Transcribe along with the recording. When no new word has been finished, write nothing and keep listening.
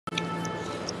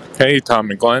Hey, Tom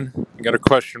and Glenn, I got a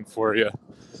question for you.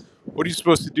 What are you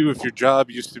supposed to do if your job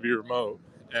used to be remote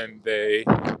and they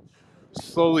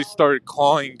slowly started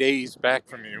clawing days back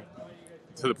from you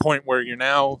to the point where you're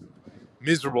now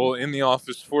miserable in the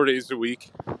office 4 days a week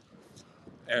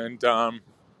and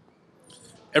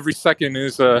every second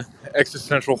is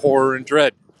existential horror and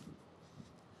dread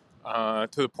to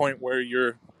the point where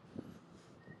you're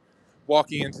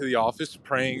walking into the office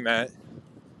praying that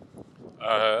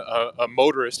a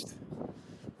motorist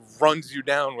runs you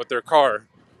down with their car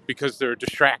because they're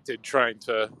distracted trying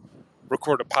to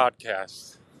record a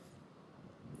podcast.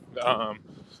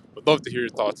 Would love to hear your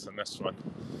thoughts on this one.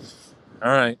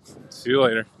 All right. See you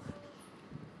later.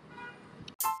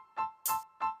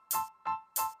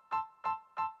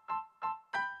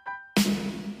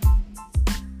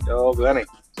 Yo, Glenny,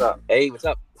 what's up? Hey, what's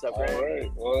up? What's up, All Grant?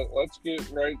 right. Well, let's get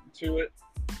right to it.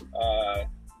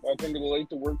 Welcome to the Late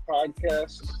to Work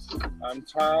podcast. I'm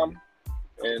Tom,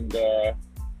 and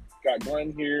got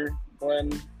Glenn here.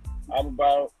 Glenn, I'm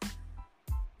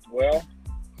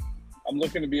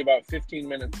looking to be about 15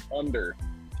 minutes under.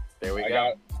 There we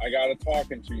go. I got a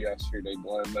talking to yesterday,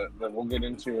 Glenn, that we'll get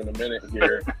into in a minute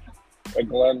here. But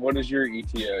Glenn, what is your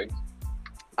ETA?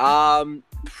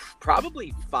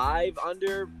 Probably 5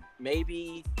 under,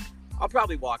 maybe. I'll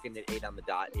probably walk in at 8 on the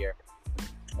dot here.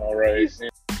 All right.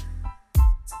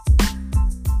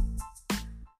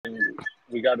 And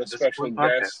we got a special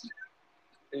guest.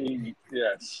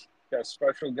 Yes, got a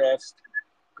special guest,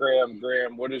 Graham.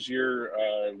 Graham, what is your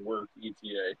work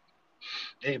ETA?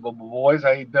 Hey, boys,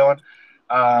 how you doing?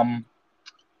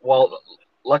 Well,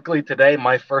 luckily today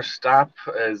my first stop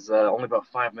is only about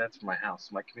 5 minutes from my house.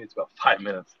 My commute's about 5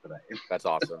 minutes today. That's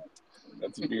awesome.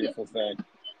 That's a beautiful thing.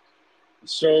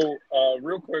 So,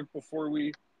 real quick, before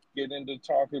we get into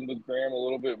talking with Graham a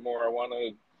little bit more, I want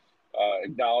to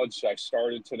acknowledge I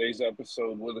started today's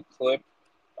episode with a clip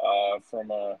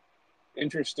from a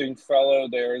interesting fellow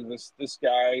there. This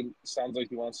guy sounds like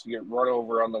he wants to get run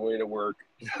over on the way to work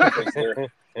because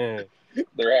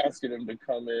they're asking him to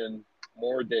come in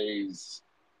more days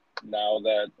now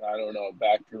that, I don't know,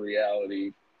 back to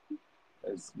reality,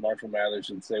 as Marshall Mathers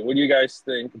would say. What do you guys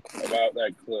think about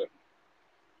that clip?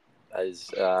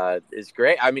 Is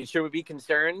great. I mean, should we be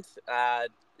concerned?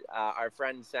 Our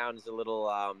friend sounds a little,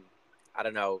 I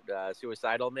don't know,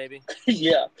 suicidal maybe?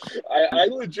 Yeah, I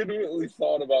legitimately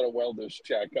thought about a wellness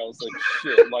check. I was like,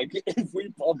 shit, like if we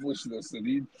publish this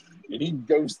and he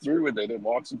goes through with it and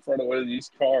walks in front of one of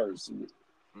these cars,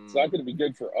 it's not going to be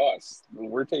good for us.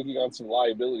 We're taking on some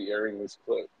liability airing this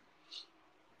clip.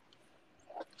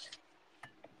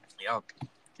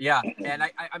 Yeah, and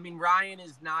I mean, Ryan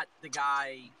is not the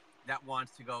guy that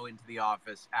wants to go into the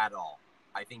office at all.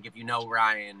 I think if you know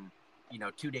Ryan,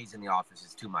 2 days in the office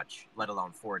is too much, let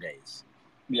alone 4 days.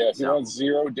 Yeah, he wants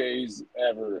 0 days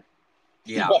ever.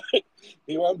 Yeah.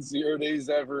 He wants 0 days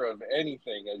ever of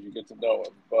anything as you get to know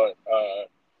him. But,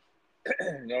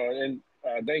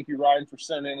 thank you, Ryan, for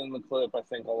sending in the clip. I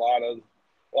think a lot of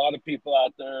people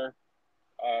out there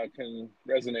can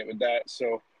resonate with that.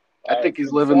 So I think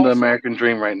he's living the American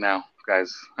dream right now,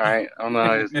 guys. All right? I don't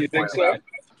know. You think so?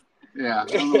 Yeah. I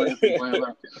don't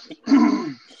know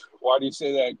Why do you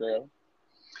say that, Graham?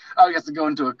 Oh, he has to go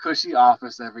into a cushy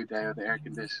office every day with the air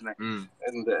conditioning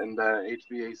and the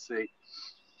HVAC.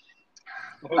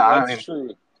 Well, that's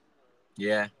true.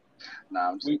 Yeah. No,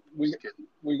 I'm just kidding.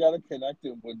 We got to connect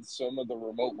him with some of the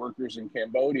remote workers in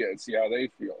Cambodia and see how they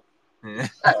feel.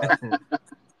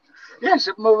 Yeah,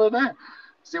 ship him over there.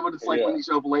 See what it's like when you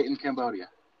show up late in Cambodia.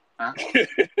 Huh?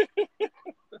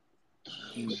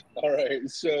 All right,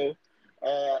 so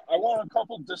I want a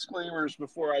couple disclaimers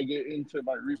before I get into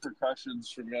my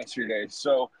repercussions from yesterday.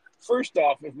 So first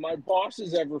off, if my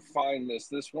bosses ever find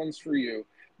this one's for you.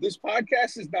 This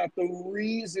podcast is not the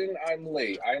reason I'm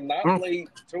late. I'm not late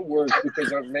to work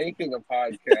because I'm making a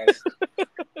podcast.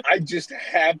 I just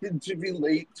happen to be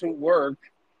late to work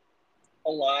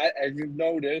a lot, as you've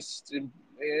noticed,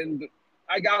 and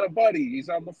I got a buddy. He's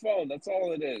on the phone. That's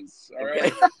all it is. All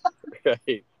right.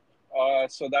 Right.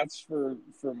 So that's for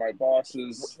my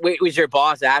bosses. Wait, was your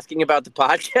boss asking about the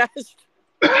podcast?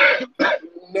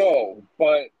 No,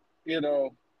 but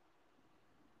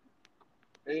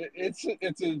it's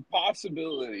a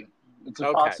possibility. It's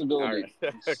a possibility.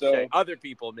 Right. Okay. So Other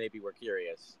people maybe were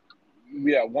curious.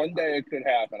 Yeah, one day it could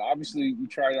happen. Obviously, we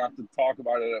try not to talk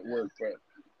about it at work, but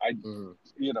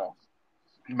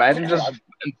Imagine just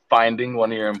finding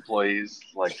one of your employees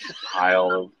like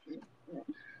pile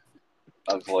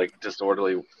of like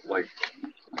disorderly like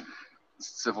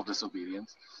civil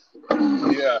disobedience.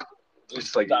 Yeah.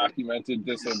 Just like documented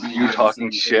disobedience. you talking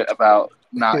shit about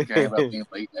not caring about being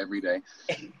late every day.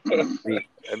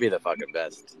 That'd be the fucking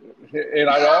best. And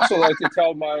I'd also like to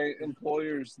tell my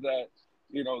employers that,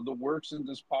 you know, the works in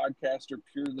this podcast are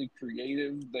purely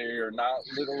creative. They are not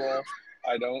literal.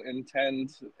 I don't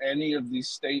intend any of these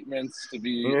statements to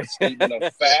be a statement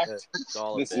of fact.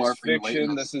 This is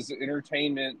fiction. This is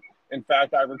entertainment. In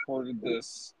fact, I recorded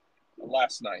this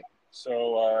last night.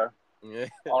 So,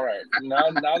 all right.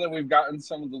 Now that we've gotten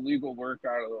some of the legal work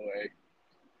out of the way,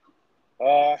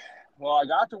 well, I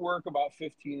got to work about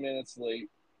 15 minutes late.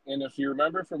 And if you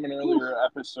remember from an earlier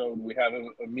episode, we had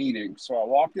a meeting. So I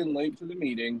walked in late to the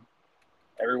meeting.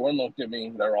 Everyone looked at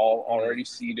me. They're all already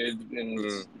seated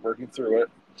and working through it.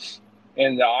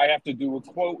 And I have to do a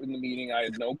quote in the meeting. I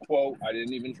had no quote. I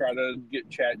didn't even try to get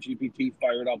ChatGPT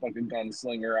fired up like a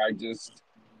gunslinger. I just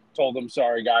told them,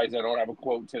 sorry, guys, I don't have a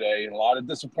quote today. And a lot of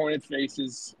disappointed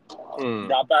faces.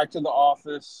 Got back to the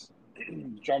office.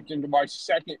 Jumped into my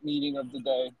second meeting of the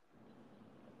day.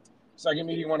 Second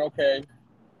meeting went okay.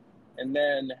 And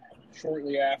then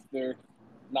shortly after,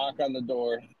 knock on the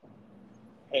door.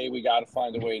 Hey, we got to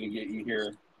find a way to get you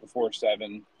here before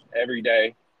 7 every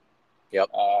day. Yep.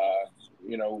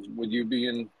 You know, with you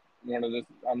being on the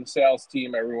sales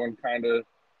team, everyone kind of,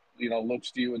 you know,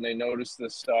 looks to you and they notice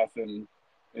this stuff, and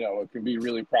you know it can be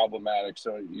really problematic.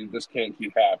 So you just can't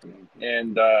keep happening.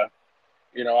 And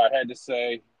you know, I had to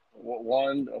say,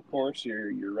 one, of course,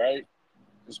 you're right.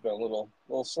 It's been a little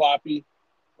sloppy,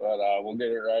 but we'll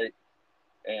get it right.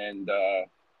 And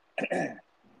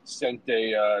sent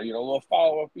a little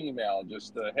follow-up email,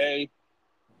 just hey,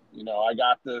 you know, I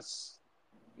got this,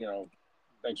 you know,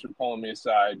 thanks for pulling me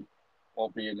aside,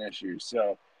 won't be an issue.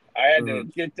 So I had to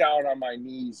get down on my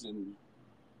knees and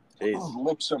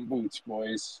lick some boots,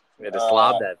 boys. We had to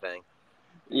slob that thing.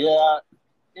 Yeah.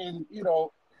 And you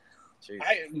know,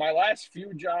 my last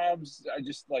few jobs, I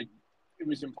just it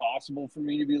was impossible for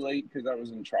me to be late because I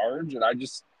was in charge, and I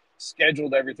just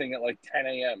scheduled everything at like 10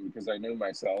 a.m. because I knew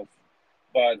myself.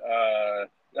 But I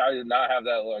did not have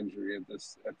that luxury at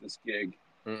this gig.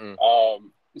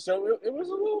 So it was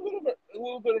a little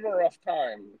bit of a rough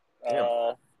time.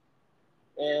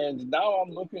 And now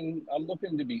I'm looking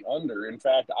to be under. In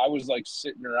fact, I was like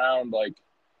sitting around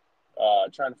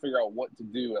trying to figure out what to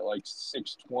do at like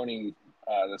 6:20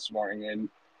 this morning. And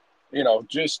you know,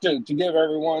 just to give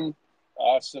everyone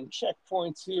some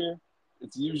checkpoints here,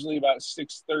 it's usually about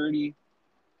 6:30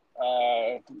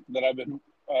 that I've been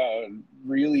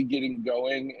really getting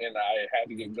going, and I had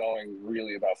to get going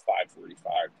really about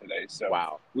 5:45 today. So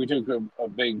wow, we took a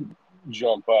big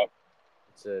jump up.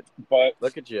 That's it. But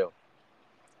look at you.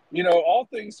 You know, all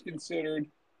things considered,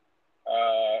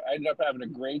 I ended up having a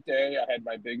great day. I had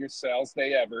my biggest sales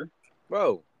day ever.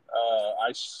 Whoa.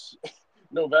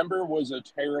 November was a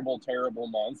terrible, terrible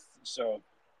month. So,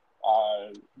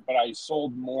 but I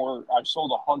sold more. I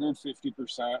sold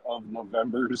 150% of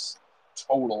November's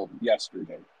total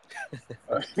yesterday.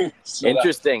 So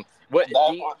interesting. That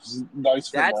was nice.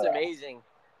 That's amazing,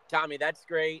 Tommy. That's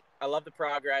great. I love the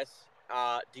progress.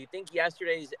 Do you think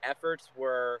yesterday's efforts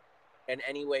were in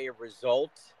any way a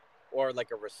result or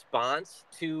like a response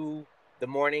to the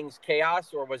morning's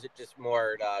chaos, or was it just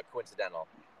more coincidental?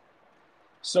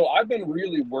 So I've been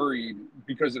really worried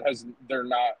because they're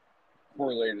not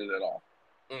correlated at all.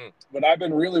 But I've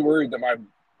been really worried that my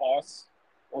boss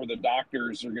or the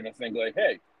doctors are going to think like,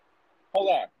 hey, hold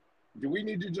on. Do we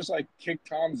need to just like kick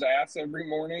Tom's ass every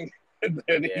morning? And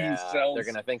then he sells, they're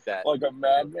going to think that. Like a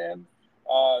madman?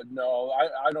 No,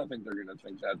 I don't think they're going to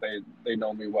think that. They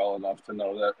know me well enough to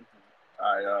know that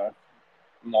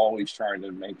I'm always trying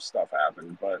to make stuff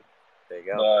happen. But there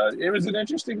you go. It was an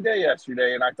interesting day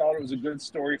yesterday, and I thought it was a good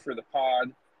story for the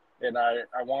pod. And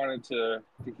I wanted to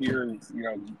hear, you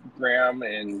know, Graham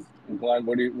and Glenn,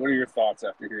 what are your thoughts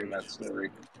after hearing that story?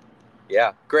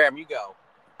 Yeah, Graham, you go.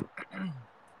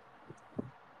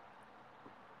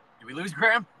 Did we lose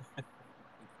Graham?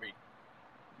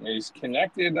 He's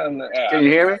connected on the app. Can you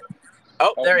hear me?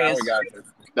 Oh, there he is. We got you.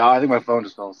 No, I think my phone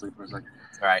just fell asleep for a second.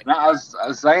 All right. No, I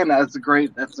was saying that's a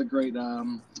great tale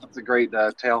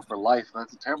for life.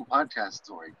 That's a terrible podcast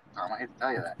story, Tom. I hate to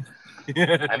tell you that.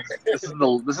 This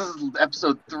is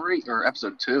episode 3 or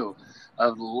episode 2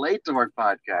 of the Late to Work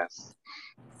podcast.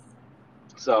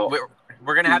 So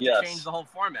we're gonna have to change the whole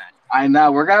format. I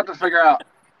know we're gonna have to figure out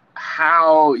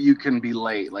how you can be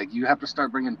late. Like you have to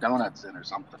start bringing donuts in or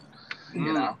something.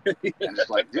 You know, and just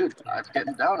like, dude, I'm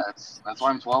getting donuts. That's why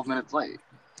I'm 12 minutes late.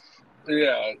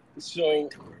 Yeah. So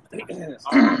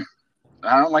I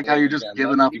don't like how you're just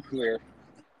giving up. Clear.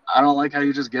 I don't like how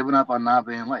you're just giving up on not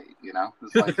being late. You know,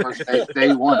 it's like first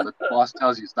day one, the boss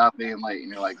tells you stop being late, and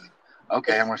you're like,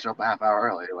 okay, I'm gonna show up a half hour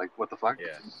early. Like, what the fuck?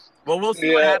 Yeah. Well, we'll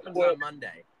see what happens on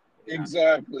Monday.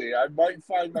 Exactly. I might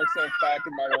find myself back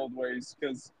in my old ways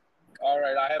because, all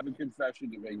right, I have a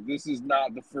confession to make. This is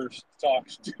not the first talk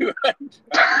to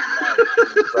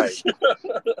Right.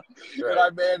 And I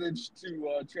managed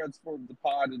to transform the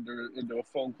pod into a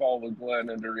phone call with Glenn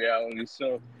into reality.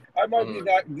 So I might be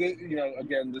back.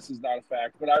 Again, this is not a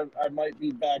fact, but I might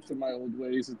be back to my old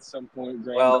ways at some point.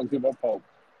 Graham, Well, don't give up hope.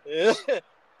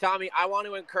 Tommy, I want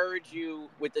to encourage you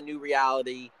with the new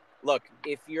reality. Look,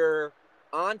 if you're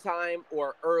on time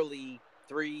or early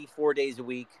 3-4 days a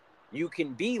week, you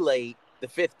can be late the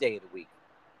 5th day of the week,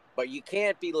 but you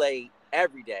can't be late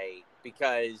every day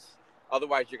because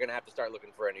otherwise you're going to have to start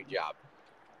looking for a new job.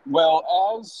 Well,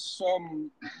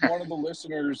 one of the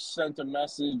listeners sent a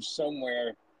message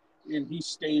somewhere, and he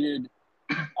stated,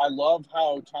 I love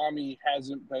how Tommy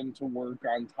hasn't been to work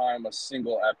on time a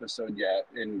single episode yet,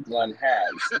 and Glenn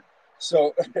has.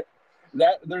 So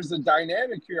there's a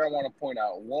dynamic here I want to point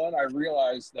out. One, I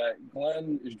realized that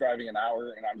Glenn is driving an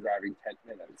hour and I'm driving 10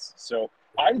 minutes. So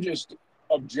I'm just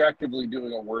objectively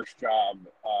doing a worse job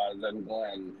than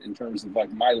Glenn in terms of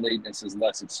like my lateness is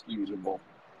less excusable.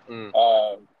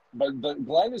 But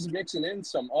Glenn is mixing in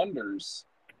some unders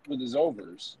with his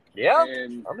overs. Yeah,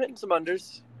 and I'm hitting some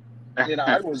unders. And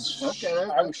I was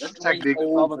straight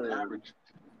over.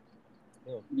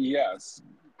 Yes,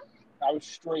 I was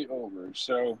straight over.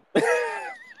 So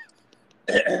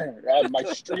my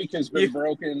streak has been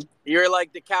broken. You're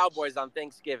like the Cowboys on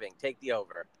Thanksgiving. Take the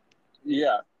over.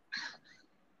 Yeah.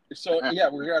 So yeah,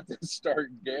 we're gonna have to start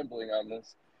gambling on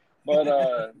this.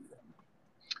 But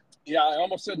yeah, I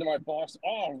almost said to my boss,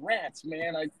 "Oh, rats,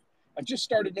 man! I just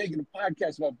started making a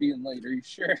podcast about being late. Are you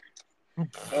sure?"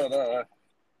 But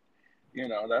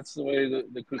that's the way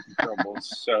the cookie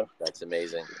crumbles. So that's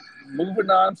amazing. Moving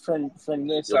on from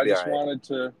this, I just wanted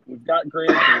to. We've got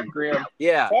Graham here. Graham,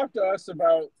 yeah, talk to us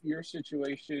about your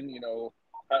situation.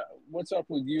 What's up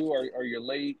with you? Are you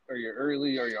late? Are you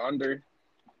early? Are you under?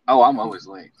 Oh, I'm always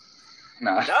late.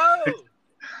 No. I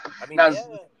mean,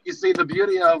 you see, the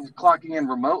beauty of clocking in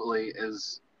remotely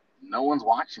is no one's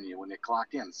watching you when you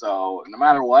clock in. So no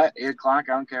matter what, 8 o'clock,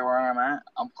 I don't care where I'm at,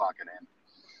 I'm clocking in.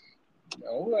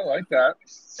 Oh, I like that.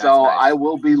 So nice. I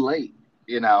will be late.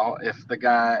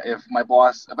 If my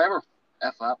boss, if I ever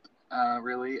F up,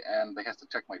 really, and they have to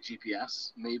check my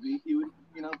GPS, maybe he would,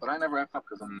 but I never F up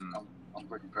because I'm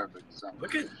pretty perfect. So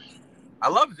I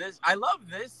love this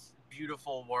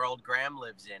beautiful world Graham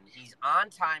lives in. He's on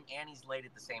time and he's late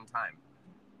at the same time.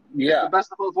 Yeah, it's the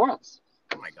best of both worlds.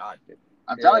 Oh my God, dude.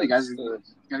 I'm telling you guys, you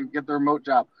gotta get the remote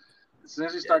job. As soon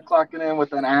as you start clocking in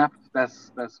with an app,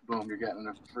 that's boom, you're getting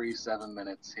a free 7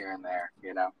 minutes here and there,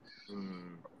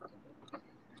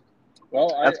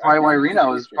 Well, that's probably why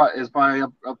Reno is probably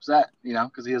upset,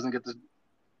 because he doesn't get to,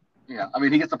 he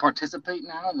gets to participate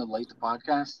now in the late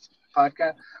podcast,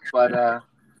 but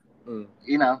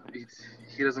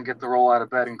he doesn't get to roll out of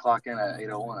bed and clock in at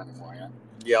 8:01 anymore.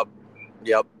 Yeah.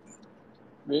 Yep.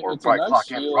 Or probably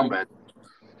clock in from bed.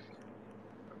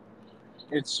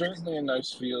 It's certainly a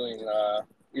nice feeling.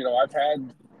 I've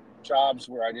had jobs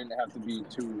where I didn't have to be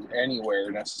to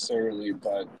anywhere necessarily,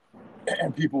 but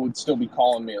people would still be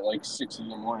calling me at like 6 in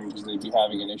the morning because they'd be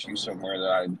having an issue somewhere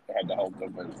that I had to help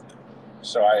them with.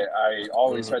 So I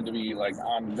always had to be like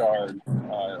on guard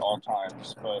at all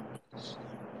times. But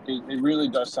it really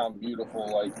does sound beautiful.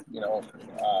 Like,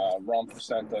 Rumpf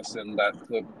sent us in that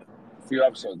clip a few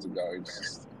episodes ago. You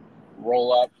just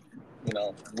roll up,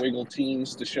 wiggle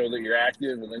teams to show that you're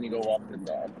active, and then you go up and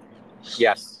down.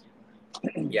 Yes.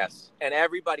 Yes. And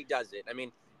everybody does it. I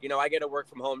mean, I get a work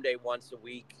from home day once a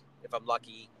week, if I'm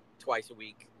lucky, twice a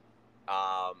week.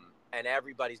 And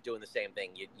everybody's doing the same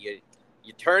thing. You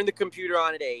turn the computer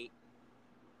on at 8,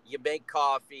 you make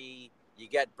coffee, you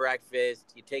get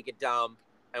breakfast, you take a dump,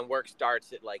 and work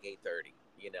starts at like 8:30,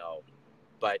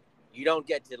 But you don't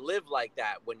get to live like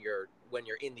that when you're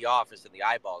in the office and the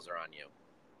eyeballs are on you.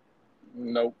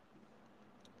 Nope.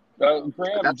 Graham,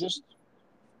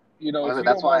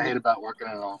 that's why I hate about working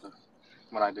in an office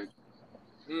when I do.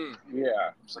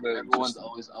 Yeah. It's like everyone's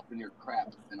always up in your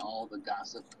crap and all the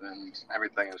gossip and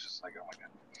everything is just like, oh my God.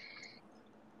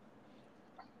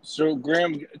 So,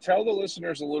 Graham, tell the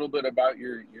listeners a little bit about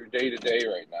your day-to-day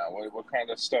right now. What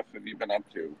kind of stuff have you been up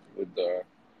to with this?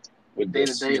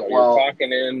 Day-to-day, you're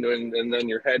clocking in and then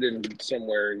you're heading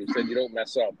somewhere and you said you don't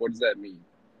mess up. What does that mean?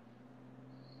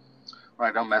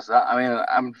 Right, don't mess up. I mean,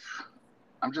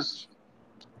 I'm just,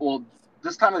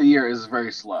 this time of the year is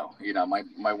very slow.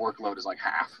 My workload is like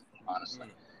half,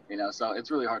 honestly. So it's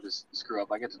really hard to screw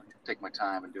up. I get to take my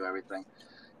time and do everything.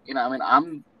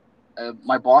 I'm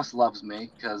my boss loves me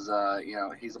because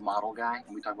he's a model guy,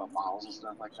 and we talk about models and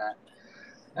stuff like that.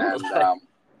 And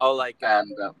Oh, like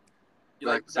you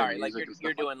like sorry, like music and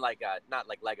you're stuff doing like not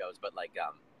like Legos, but like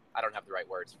I don't have the right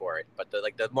words for it, but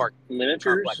the more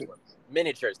Miniatures? complex ones.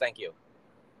 Miniatures, thank you.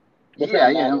 What yeah,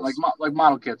 kind of yeah, models? like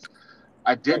model kits.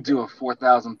 I did Okay. do a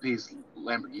 4,000 piece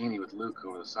Lamborghini with Luke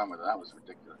over the summer. That was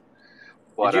ridiculous.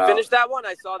 But Did you finish that one?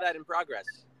 I saw that in progress.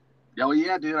 oh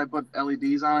yeah, dude, I put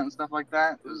LEDs on it and stuff like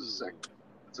that. It was sick.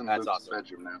 It's in That's Luke's awesome.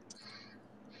 bedroom now.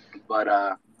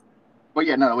 But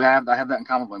yeah, no, I have that in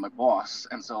common with my boss,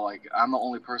 and so like I'm the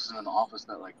only person in the office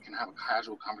that like can have a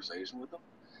casual conversation with him,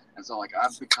 and so like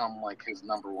I've become like his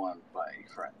number one buddy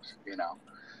friend, you know.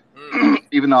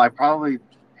 Even though I probably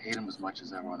hate him as much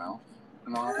as everyone else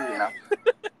in the office, you know.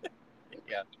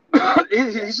 Yeah.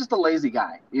 He's just a lazy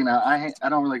guy, you know. I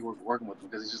don't really like working with him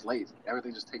because he's just lazy.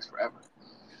 Everything just takes forever.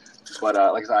 But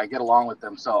like I said, I get along with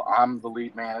him, so I'm the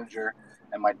lead manager,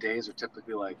 and my days are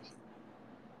typically like,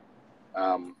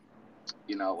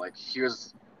 like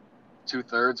here's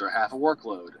 2/3 or half a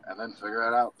workload, and then figure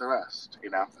out the rest, you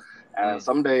know. And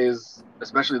some days,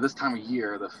 especially this time of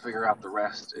year, the figure out the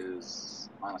rest is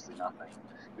honestly nothing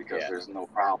because there's no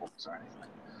problems or anything.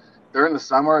 During the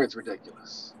summer, it's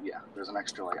ridiculous. Yeah, there's an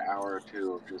extra like hour or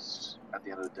two of just at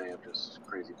the end of the day of just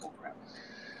crazy bullcrap.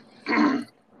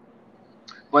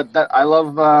 But that I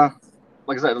love,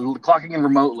 like I said, clocking in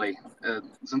remotely.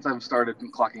 Since I've started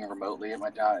clocking in remotely at my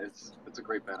job, it's a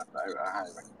great benefit. I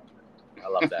highly recommend it. I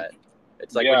love that.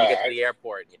 It's like when you get to the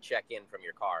airport and you check in from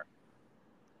your car.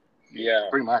 Yeah,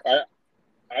 pretty much.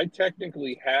 I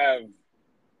technically have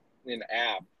an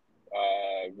app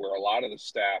where a lot of the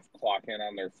staff clock in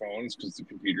on their phones because the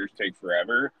computers take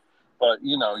forever. But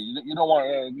you know, you don't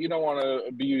want to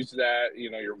abuse that. You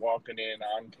know, you're walking in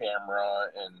on camera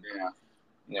and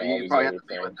you probably have to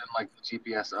be within like the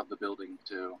GPS of the building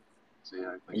too. So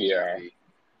you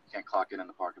can't clock in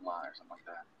the parking lot or something like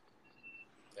that.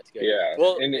 That's good. Yeah.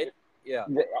 Well,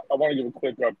 I want to give a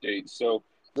quick update. So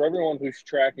for everyone who's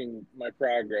tracking my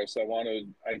progress, I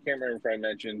can't remember if I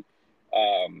mentioned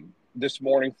this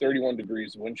morning 31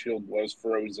 degrees, windshield was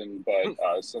frozen, but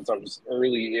since I was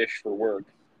early-ish for work,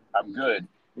 I'm good.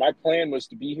 My plan was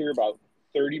to be here about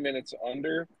 30 minutes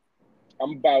under.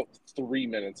 I'm about 3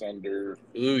 minutes under.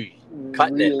 Ooh,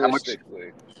 cutting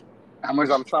realistically. How much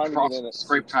I'm trying to get in at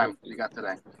scrape time you got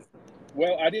today?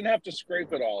 Well, I didn't have to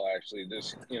scrape it all, actually.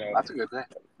 Just, that's a good day.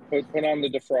 Put on the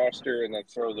defroster and then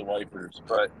throw the wipers.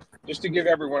 But just to give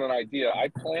everyone an idea, I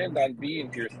planned on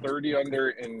being here 30 under,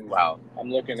 and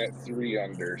I'm looking at 3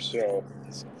 under. So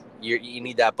you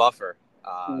need that buffer.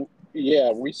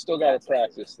 Yeah, we still got to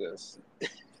practice this.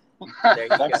 There you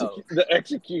go. The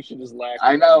execution is lacking.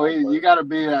 I know you got to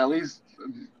be at least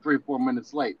 3-4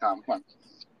 minutes late, Tom. Come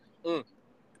on.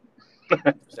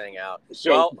 Staying out.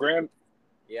 So, well, Graham.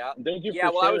 Yeah. Thank you. Yeah.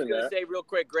 For well, I was going to that. say real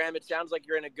quick, Graham. It sounds like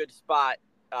you're in a good spot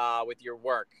with your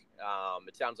work.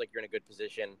 It sounds like you're in a good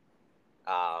position.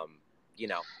 You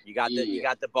got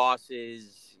the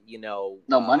bosses. No,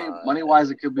 money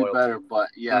wise, it could be better, but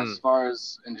as far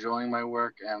as enjoying my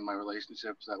work and my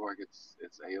relationships at work, it's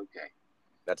a-okay.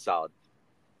 That's solid.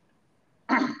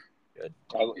 Good.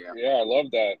 I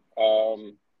love that.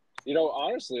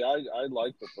 Honestly, I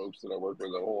like the folks that I work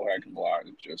with a whole heck of a lot.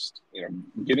 It's just,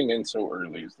 getting in so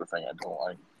early is the thing I don't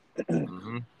like.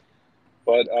 Mm-hmm.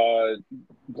 But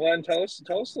Glenn, tell us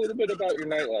a little bit about your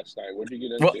night last night. What did you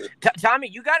get into? Well, Tommy,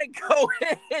 you got to go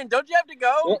in. Don't you have to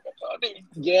go?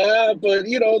 Yeah, but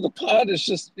the pod is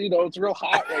just it's real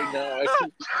hot right now.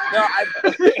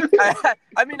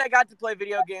 I got to play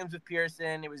video games with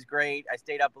Pearson. It was great. I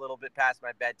stayed up a little bit past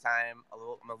my bedtime.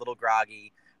 I'm a little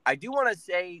groggy. I do want to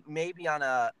say maybe on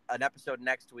an episode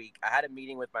next week. I had a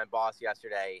meeting with my boss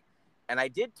yesterday, and I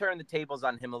did turn the tables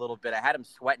on him a little bit. I had him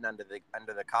sweating under the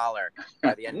collar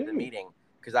by the end of the meeting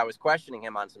because I was questioning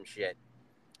him on some shit.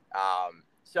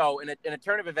 So in a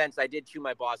turn of events, I did chew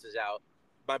my boss's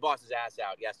ass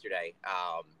out yesterday,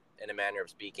 in a manner of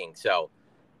speaking. So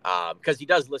because he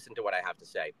does listen to what I have to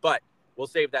say, but we'll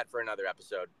save that for another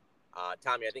episode.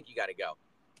 Tommy, I think you got to go.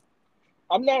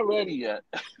 I'm not ready yet.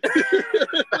 You're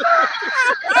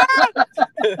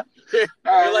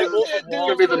like Wolf of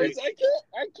Wall Street. I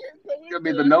can't go. It's gonna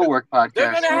be the No Work podcast.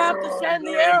 They're gonna have to send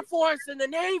the Air Force and the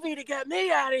Navy to get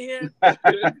me out of here.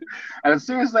 And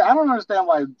seriously, I don't understand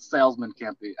why salesmen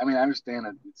can't be. I mean, I understand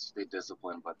that it's stay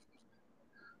disciplined, but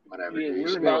whatever. You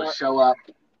should be able to show up.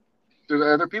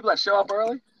 Are there people that show up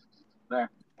early? There.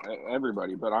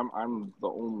 Everybody, but I'm the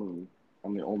only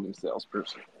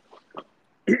salesperson.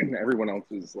 Everyone else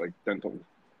is like dental.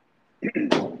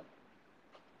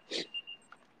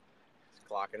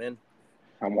 Clocking in.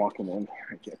 I'm walking in.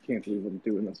 I can't believe I'm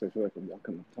doing this. I feel like I'm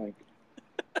walking the plank.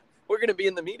 We're going to be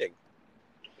in the meeting.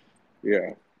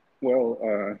 Yeah. Well,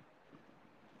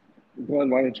 Glenn,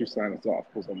 why don't you sign us off?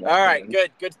 Because I'm All right, in.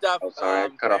 good stuff. Oh, sorry, I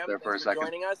cut off Graham, there for a thanks second.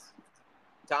 joining us.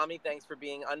 Tommy, thanks for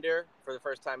being under for the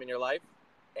first time in your life.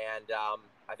 And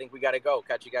I think we got to go.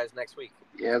 Catch you guys next week.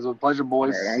 Yeah, it was a pleasure,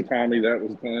 boys. All right, I'm Tommy. That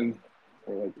was Glenn.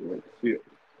 See you.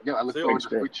 Yeah, I look See you. forward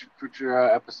Thanks, to future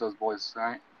episodes, boys. All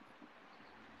right.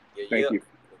 Yeah, Thank you.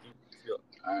 yeah.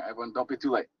 All right, everyone, don't be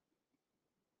too late.